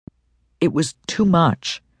it was too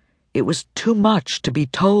much. It was too much to be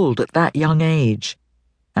told at that young age,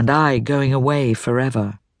 and I going away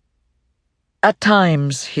forever. At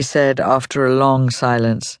times, he said after a long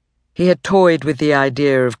silence, he had toyed with the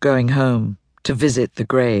idea of going home to visit the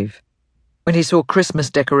grave. When he saw Christmas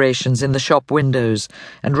decorations in the shop windows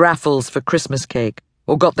and raffles for Christmas cake,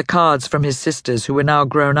 or got the cards from his sisters who were now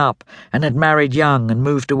grown up and had married young and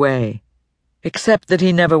moved away. Except that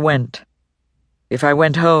he never went. If I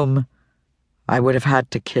went home, I would have had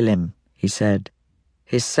to kill him, he said,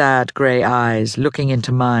 his sad grey eyes looking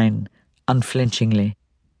into mine unflinchingly.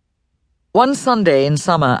 One Sunday in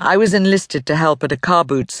summer, I was enlisted to help at a car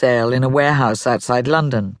boot sale in a warehouse outside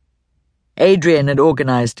London. Adrian had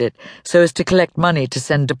organised it so as to collect money to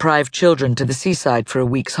send deprived children to the seaside for a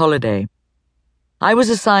week's holiday. I was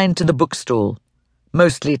assigned to the bookstall,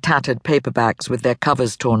 mostly tattered paperbacks with their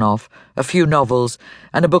covers torn off, a few novels,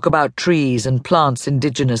 and a book about trees and plants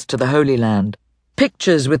indigenous to the Holy Land,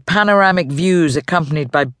 pictures with panoramic views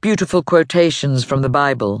accompanied by beautiful quotations from the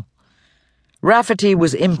Bible. Rafferty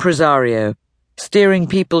was impresario, steering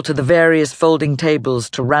people to the various folding tables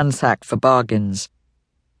to ransack for bargains.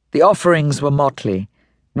 The offerings were motley: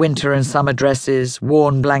 winter and summer dresses,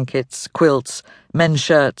 worn blankets, quilts, men's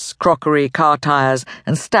shirts, crockery, car tires,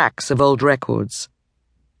 and stacks of old records.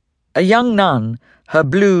 A young nun, her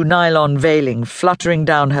blue nylon veiling fluttering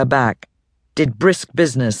down her back, did brisk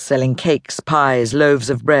business selling cakes, pies, loaves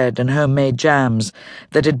of bread, and homemade jams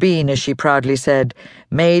that had been, as she proudly said,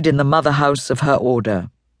 made in the mother house of her order.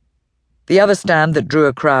 The other stand that drew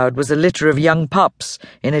a crowd was a litter of young pups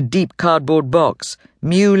in a deep cardboard box,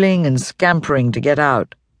 mewling and scampering to get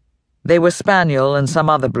out. They were spaniel and some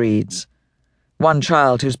other breeds. One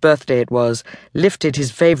child, whose birthday it was, lifted his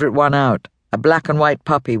favourite one out, a black and white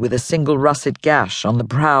puppy with a single russet gash on the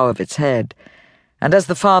brow of its head, and as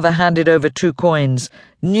the father handed over 2 coins,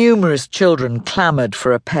 numerous children clamoured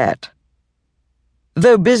for a pet.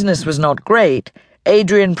 Though business was not great,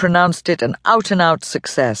 Adrian pronounced it an out-and-out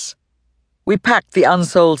success. We packed the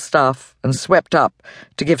unsold stuff and swept up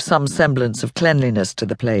to give some semblance of cleanliness to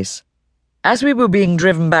the place. As we were being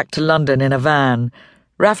driven back to London in a van,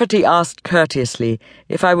 Rafferty asked courteously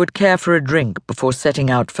if I would care for a drink before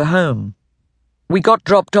setting out for home. We got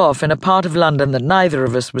dropped off in a part of London that neither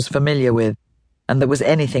of us was familiar with, and that was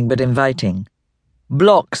anything but inviting.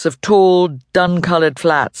 Blocks of tall, dun-coloured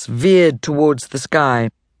flats veered towards the sky.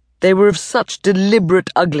 They were of such deliberate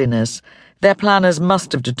ugliness, their planners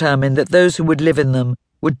must have determined that those who would live in them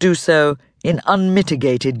would do so in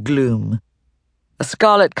unmitigated gloom. A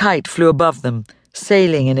scarlet kite flew above them,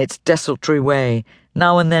 sailing in its desultory way,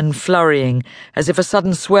 now and then flurrying, as if a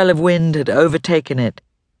sudden swell of wind had overtaken it,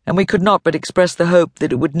 and we could not but express the hope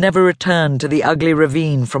that it would never return to the ugly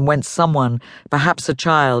ravine from whence someone, perhaps a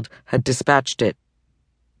child, had dispatched it.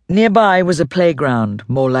 Nearby was a playground,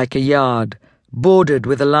 more like a yard, bordered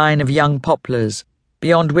with a line of young poplars,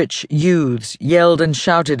 beyond which youths yelled and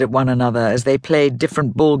shouted at one another as they played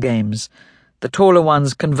different ball games. The taller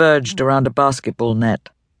ones converged around a basketball net.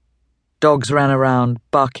 Dogs ran around,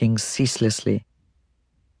 barking ceaselessly.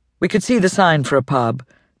 We could see the sign for a pub,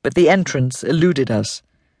 but the entrance eluded us.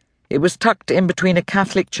 It was tucked in between a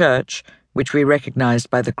Catholic church, which we recognized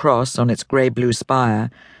by the cross on its grey-blue spire,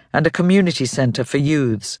 and a community centre for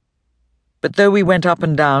youths. But though we went up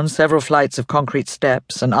and down several flights of concrete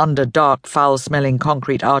steps and under dark, foul-smelling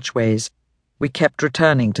concrete archways, we kept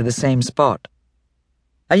returning to the same spot.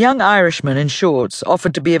 A young Irishman in shorts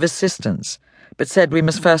offered to be of assistance, but said we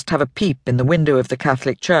must first have a peep in the window of the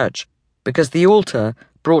Catholic church, because the altar,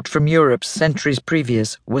 brought from Europe centuries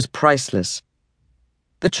previous, was priceless.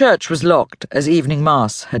 The church was locked, as evening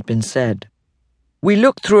mass had been said. We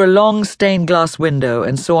looked through a long stained-glass window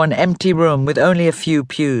and saw an empty room with only a few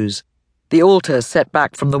pews. The altar, set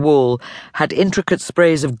back from the wall, had intricate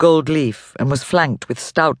sprays of gold leaf and was flanked with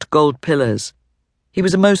stout gold pillars. He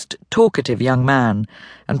was a most talkative young man,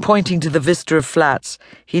 and pointing to the vista of flats,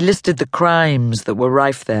 he listed the crimes that were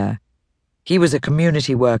rife there. He was a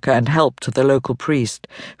community worker and helped the local priest,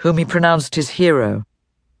 whom he pronounced his hero.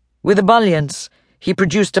 With ebullience, he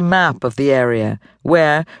produced a map of the area,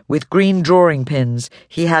 where, with green drawing pins,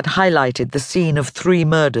 he had highlighted the scene of 3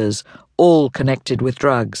 murders, all connected with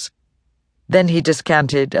drugs. Then he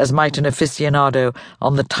descanted, as might an aficionado,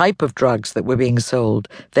 on the type of drugs that were being sold,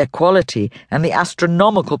 their quality, and the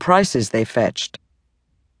astronomical prices they fetched.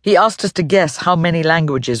 He asked us to guess how many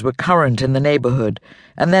languages were current in the neighbourhood,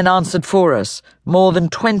 and then answered for us, more than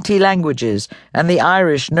 20 languages, and the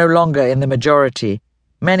Irish no longer in the majority,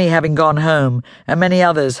 many having gone home, and many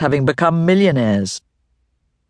others having become millionaires.